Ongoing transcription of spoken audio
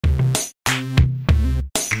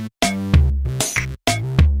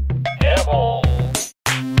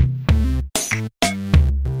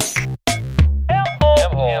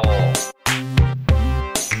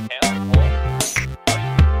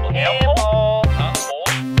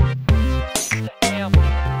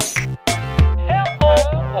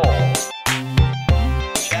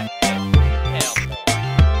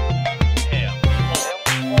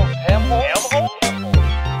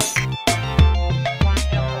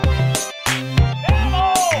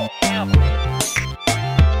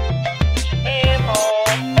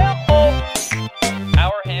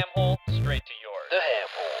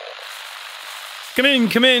Come in,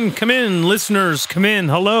 come in, come in, listeners, come in.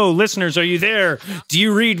 Hello, listeners, are you there? Do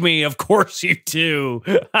you read me? Of course you do.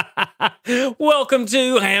 Welcome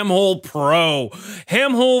to Hamhole Pro,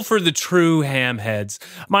 Hamhole for the true hamheads.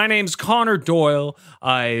 My name's Connor Doyle.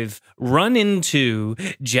 I've run into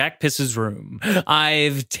Jack Piss's room.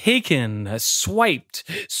 I've taken, swiped,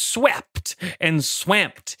 swept, and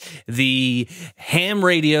swamped the ham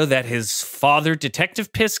radio that his father,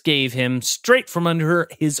 Detective Piss, gave him straight from under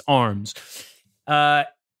his arms.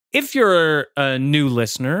 If you're a new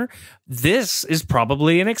listener, this is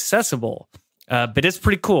probably inaccessible, but it's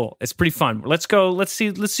pretty cool. It's pretty fun. Let's go. Let's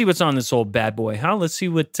see what's on this old bad boy, huh? Let's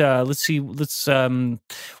have a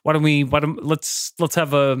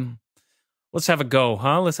go,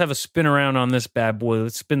 huh? Let's have a spin around on this bad boy.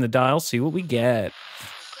 Let's spin the dial, see what we get.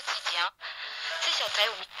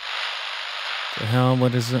 The hell,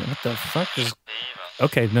 what is it? What the fuck is...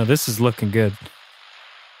 Okay, no, this is looking good.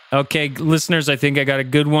 Okay, listeners, I think I got a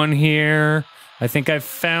good one here. I think I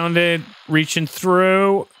found it. Reaching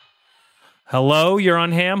through. Hello, you're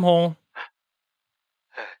on Hamhole.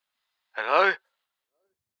 Hello?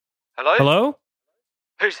 Hello? Hello?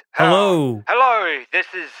 Who's... Hello? Hello, this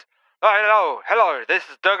is... Hello, this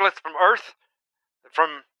is Douglas from Earth. From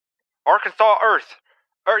Arkansas, Earth.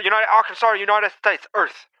 Arkansas, United States,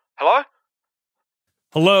 Earth. Hello?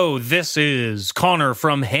 Hello, this is Connor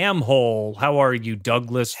from Hamhole. How are you,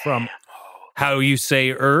 Douglas from How You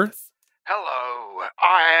Say Earth? Hello,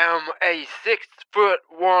 I am a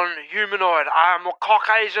 6'1" humanoid. I am a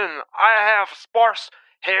Caucasian. I have sparse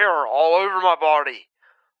hair all over my body.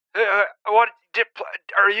 Are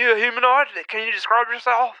you a humanoid? Can you describe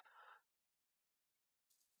yourself?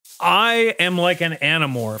 I am like an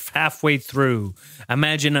anamorph halfway through.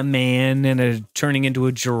 Imagine a man turning into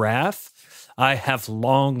a giraffe. I have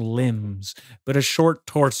long limbs, but a short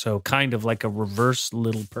torso, kind of like a reverse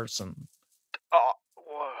little person.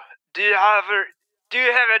 Do you have a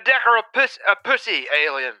dick or a pussy,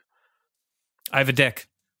 alien? I have a dick.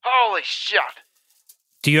 Holy shit!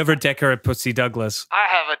 Do you have a dick or a pussy, Douglas? I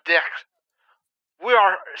have a dick. We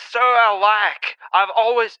are so alike. I've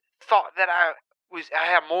always thought that I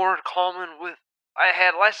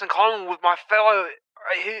had less in common with my fellow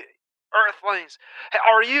Earthlings.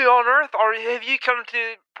 Are you on Earth? Have you come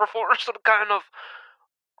to perform some kind of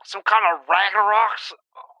Ragnaroks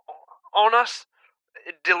on us?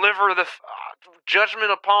 Deliver the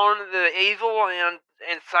judgment upon the evil and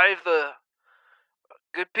save the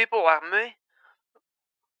good people like me?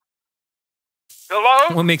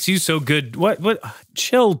 Hello? What makes you so good? What?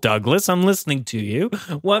 Chill, Douglas. I'm listening to you.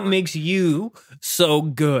 What makes you so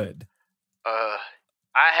good?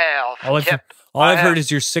 I've heard is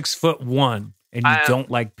you're 6'1" and you don't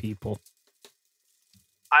like people.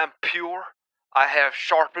 I'm pure. I have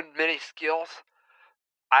sharpened many skills.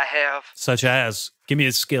 I have... Such as? Give me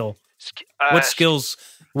a skill. What skills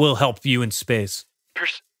will help you in space?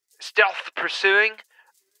 Stealth pursuing.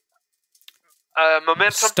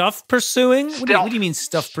 Momentum. Stuff pursuing? What do you mean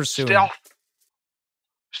stuff pursuing? Stealth.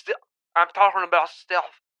 I'm talking about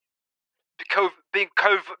stealth. Being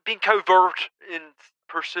covert in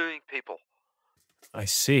pursuing people. I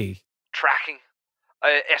see. Tracking.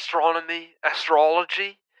 Astronomy.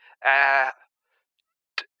 Astrology.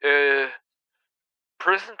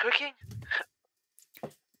 Prison cooking?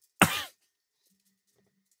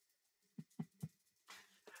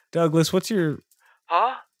 Douglas, what's your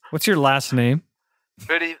last name?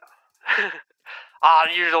 I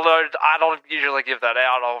don't usually give that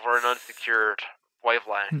out over an unsecured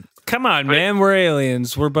wavelength. Come on, man, we're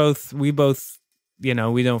aliens. We both, we don't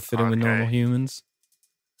fit in with normal humans.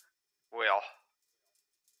 Well,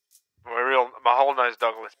 my whole name's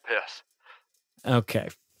Douglas Piss. Okay.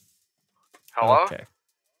 Hello? Okay.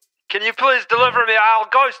 Can you please deliver me? I'll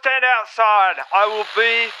go stand outside. I will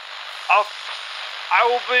be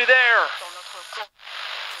there.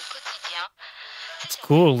 It's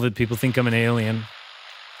cool that people think I'm an alien.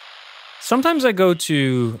 Sometimes I go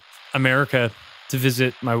to America to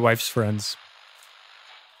visit my wife's friends.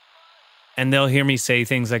 And they'll hear me say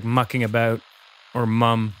things like mucking about or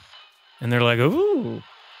mum. And they're like, ooh.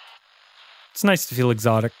 It's nice to feel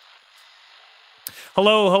exotic.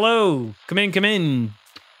 Hello. Come in.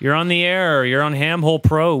 You're on the air. You're on Hamhole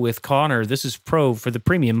Pro with Connor. This is Pro for the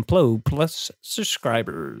Premium Pro Plus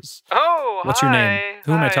subscribers. Oh, What's your name?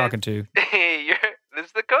 Who am I talking to? This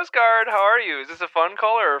is the Coast Guard. How are you? Is this a fun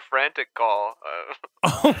call or a frantic call?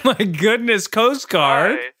 Oh my goodness, Coast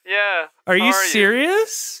Guard. Hi. Yeah. Are you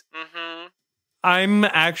serious? Mm-hmm. I'm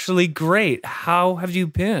actually great. How have you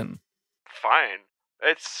been? Fine.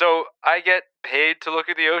 I get paid to look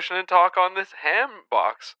at the ocean and talk on this ham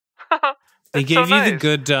box. They That's gave so you the nice.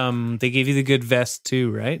 good they gave you the good vest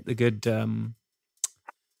too, right? The good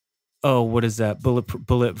oh, what is that?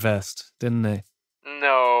 Bullet vest, didn't they?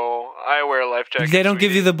 No, I wear a life jacket. They don't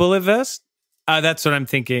give you sweetie. the bullet vest? That's what I'm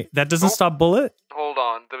thinking. That doesn't Oh. stop bullet? Hold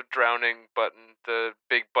on, the drowning button, the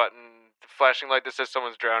big button, the flashing light that says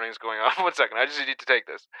someone's drowning is going off. 1 second, I just need to take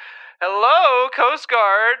this. Hello, Coast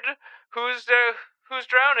Guard. Who's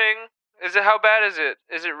drowning? Is it, how bad is it?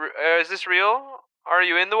 Is this real? Are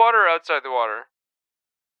you in the water or outside the water?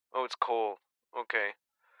 Oh, it's cold. Okay.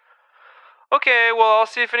 Okay, well, I'll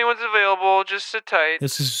see if anyone's available. Just sit tight.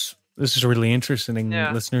 This is really interesting,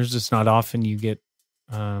 Yeah. listeners. It's not often you get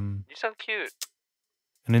You sound cute.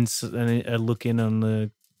 a look in on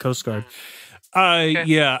the Coast Guard. Okay.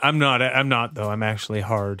 Yeah, I'm not though. I'm actually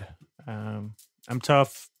hard. I'm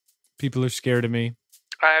tough. People are scared of me.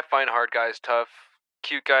 I find hard guys tough.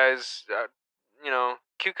 Cute guys,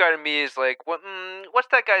 cute guy to me is like, what's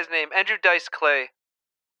that guy's name? Andrew Dice Clay.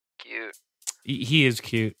 Cute. He is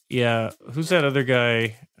cute. Yeah. Who's that other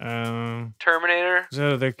guy? Terminator. Who's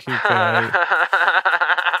that other cute guy?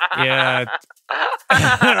 Yeah.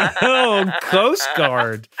 Oh, Coast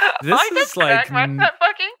Guard. This I is just like. fucking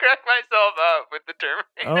cracked myself up with the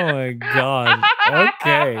Terminator. Oh my god.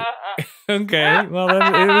 Okay. Okay. Well,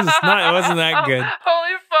 it wasn't that good.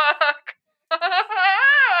 Holy fuck.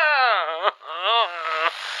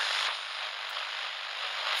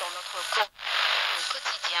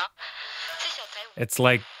 It's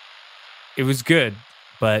like it was good,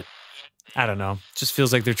 but I don't know. Just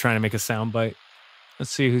feels like they're trying to make a soundbite.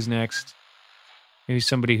 Let's see who's next. Maybe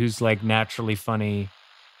somebody who's like naturally funny.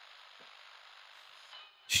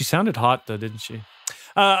 She sounded hot though, didn't she?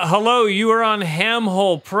 Hello, you are on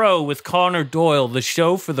Hamhole Pro with Connor Doyle, the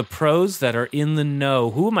show for the pros that are in the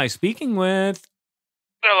know. Who am I speaking with?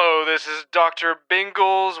 Hello, this is Dr.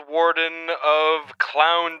 Bingles, warden of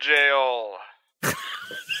Clown Jail.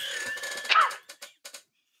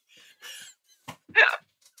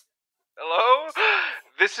 Hello?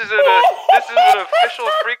 This is an official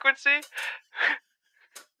frequency.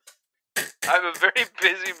 I'm a very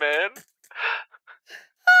busy man.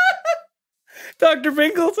 Dr.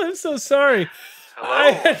 Bingles, I'm so sorry. Hello?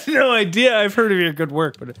 I had no idea. I've heard of your good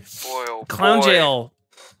work, but Boy, oh Clown boy. Jail.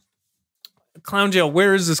 Clown Jail.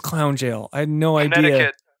 Where is this Clown Jail? I had no idea.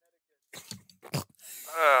 Connecticut.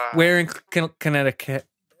 Where in Connecticut?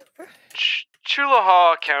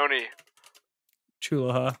 Chulaha County.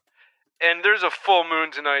 Chulaha. And there's a full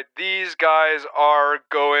moon tonight. These guys are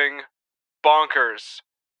going bonkers.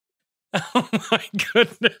 Oh my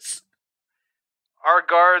goodness. Our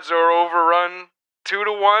guards are overrun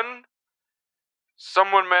 2-1.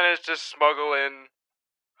 Someone managed to smuggle in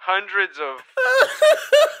hundreds of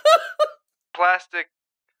plastic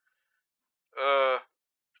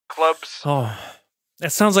clubs. Oh,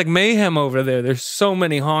 that sounds like mayhem over there. There's so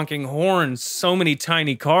many honking horns, so many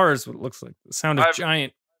tiny cars. What looks like the sound of I've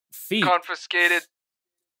giant feet. Confiscated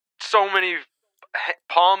so many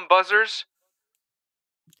palm buzzers.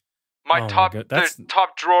 Oh my God, The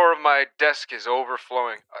top drawer of my desk is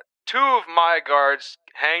overflowing. 2 of my guards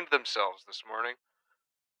hanged themselves this morning.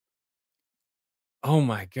 Oh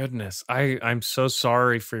my goodness. I'm so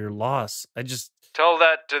sorry for your loss. I just Tell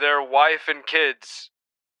that to their wife and kids.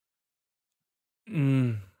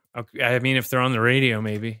 okay, I mean, if they're on the radio,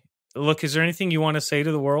 maybe. Look, is there anything you want to say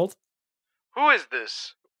to the world? Who is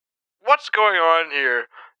this? What's going on here?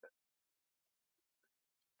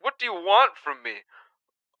 What do you want from me?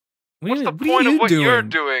 What's the point of what you're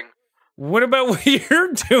doing? What about what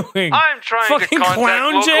you're doing? I'm trying Fucking to contact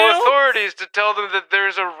clown local jail? authorities to tell them that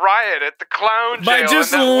there's a riot at the clown jail. By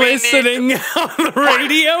just and that we listening need on the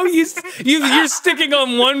radio, you're sticking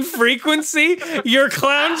on one frequency, your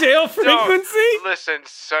clown jail frequency. Listen,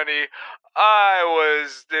 Sonny, I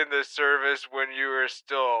was in the service when you were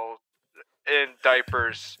still in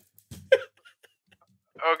diapers.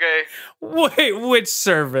 Okay? Wait, which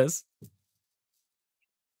service?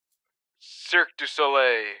 Cirque du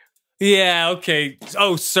Soleil. Yeah, okay.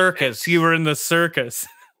 Oh, circus. You were in the circus.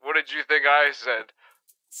 What did you think I said?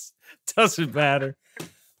 Doesn't matter.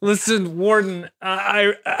 Listen, Warden,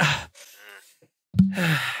 I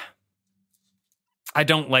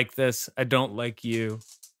don't like this. I don't like you.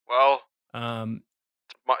 Well, and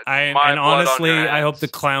my blood on honestly, your I hope hands. the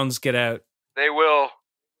clowns get out. They will.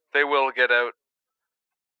 They will get out.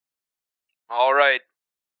 All right.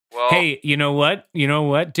 Well, Hey, you know what? You know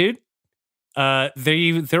what, dude?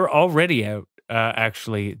 They're already out.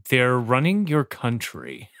 Actually, they're running your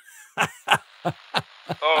country.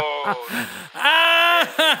 oh,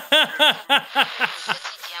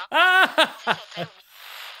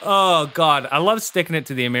 Oh God, I love sticking it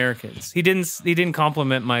to the Americans. He didn't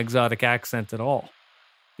compliment my exotic accent at all,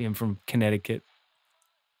 being from Connecticut.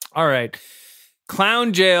 All right,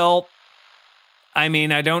 clown jail. I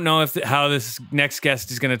mean, I don't know how this next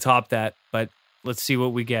guest is going to top that, but let's see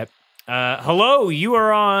what we get. Hello, you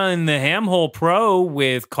are on the Hamhole Pro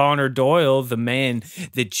with Connor Doyle, the man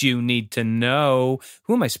that you need to know.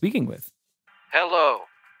 Who am I speaking with? Hello.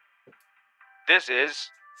 This is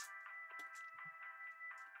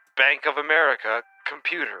Bank of America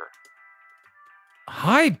Computer.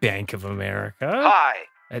 Hi, Bank of America. Hi.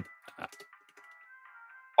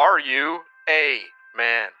 Are you a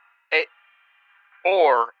man,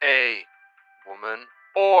 or a woman,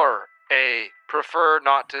 or a prefer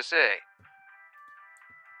not to say?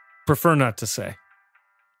 Prefer not to say.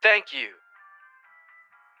 Thank you.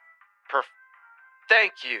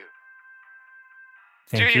 Thank you.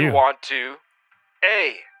 Thank Do you want to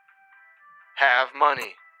A, have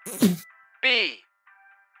money, B,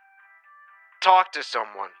 talk to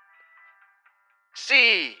someone,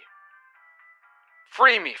 C,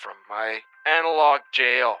 free me from my analog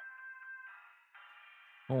jail,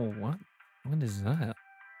 Oh, what? What is that?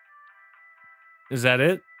 Is that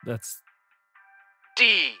it? That's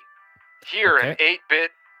D, hear an Okay.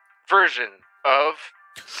 8-bit version of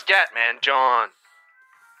Scatman John.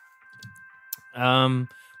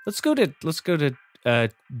 let's go to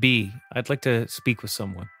B. I'd like to speak with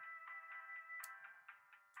someone.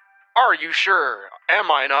 Are you sure? Am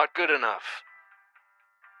I not good enough?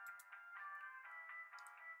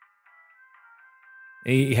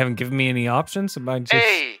 You haven't given me any options. Am I just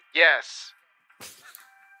A, yes.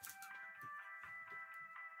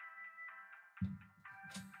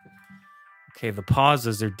 Okay, the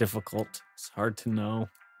pauses are difficult. It's hard to know.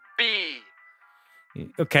 B,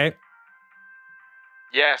 Okay.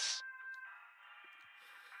 yes.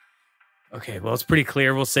 Okay, well, it's pretty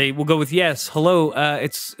clear. We'll go with yes. Hello,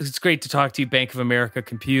 it's great to talk to you, Bank of America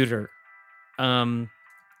Computer. I'd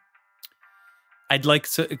like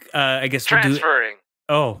to, I guess we'll do. Transferring.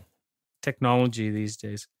 Oh, technology these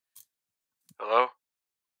days. Hello?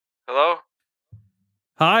 Hello?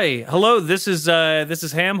 Hi, hello. This is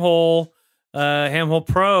Hamhole, Hamhole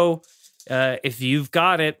Pro. If you've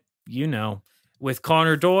got it, you know, with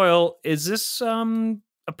Connor Doyle. Is this a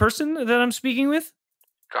person that I'm speaking with?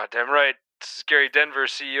 Goddamn right. This is Gary Denver,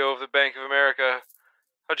 CEO of the Bank of America.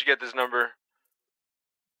 How'd you get this number?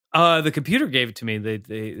 The computer gave it to me.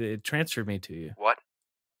 They transferred me to you. What?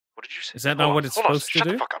 What did you say? Is that not what it's supposed to Shut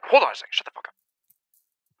do? the fuck up. Hold on a second. Shut the fuck up.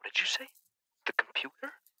 What did you say? The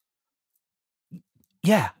computer?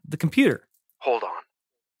 Yeah, the computer. Hold on.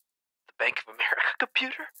 The Bank of America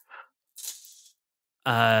computer?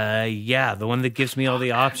 Yeah, the one that gives me all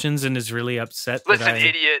the options and is really upset. Listen,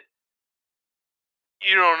 idiot.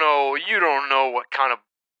 You don't know what kind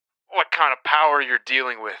of power you're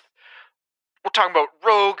dealing with. We're talking about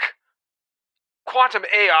rogue quantum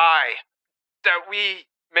AI that we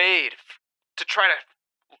made to try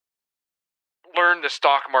to learn the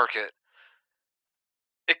stock market.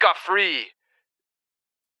 It got free.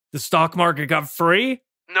 The stock market got free?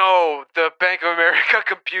 No, the Bank of America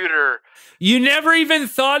computer. You never even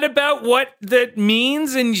thought about what that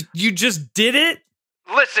means and you just did it?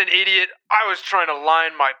 Listen, idiot, I was trying to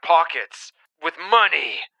line my pockets with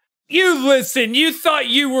money. You listen, you thought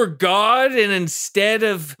you were God, and instead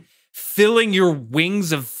of filling your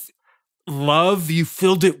wings of love, you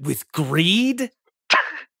filled it with greed?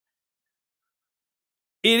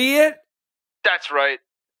 Idiot? That's right.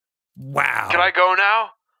 Wow. Can I go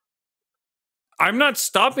now? I'm not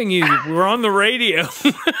stopping you. We're on the radio.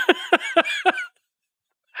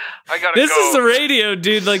 I gotta This go. is the radio,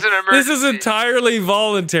 dude. Like, an this is emergency. entirely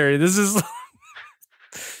voluntary. This is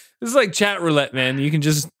like chat roulette, man. You can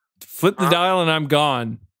just flip the dial and I'm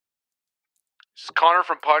gone. Is Connor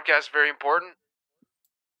from Podcast Very Important?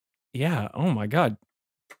 Yeah. Oh my God.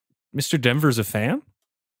 Mr. Denver's a fan?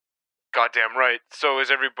 Goddamn right. So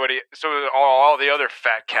is everybody. So is all the other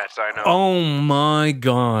fat cats I know. Oh my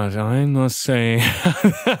God. I must say,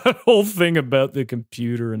 that whole thing about the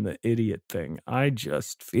computer and the idiot thing, I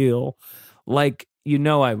just feel like,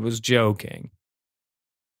 I was joking.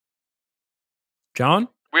 John?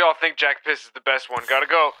 We all think Jack Piss is the best one. Gotta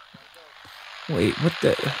go. Wait, what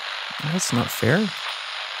the? That's not fair.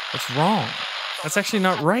 That's wrong. That's actually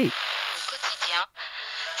not right.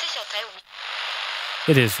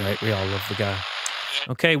 It is right. We all love the guy.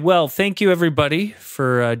 Okay, well, thank you everybody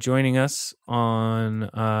for joining us on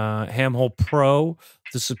Hamhole Pro,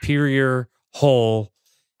 the superior hole,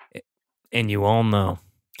 and you all know.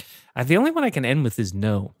 The only one I can end with is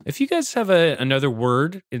no. If you guys have another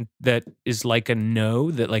word that is like a no,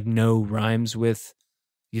 that like no rhymes with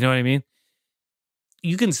You know what I mean?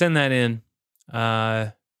 You can send that in.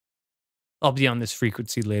 I'll be on this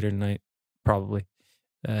frequency later tonight, probably.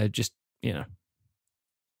 Just,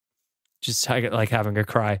 just like having a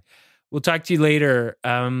cry. We'll talk to you later.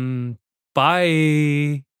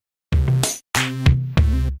 Bye.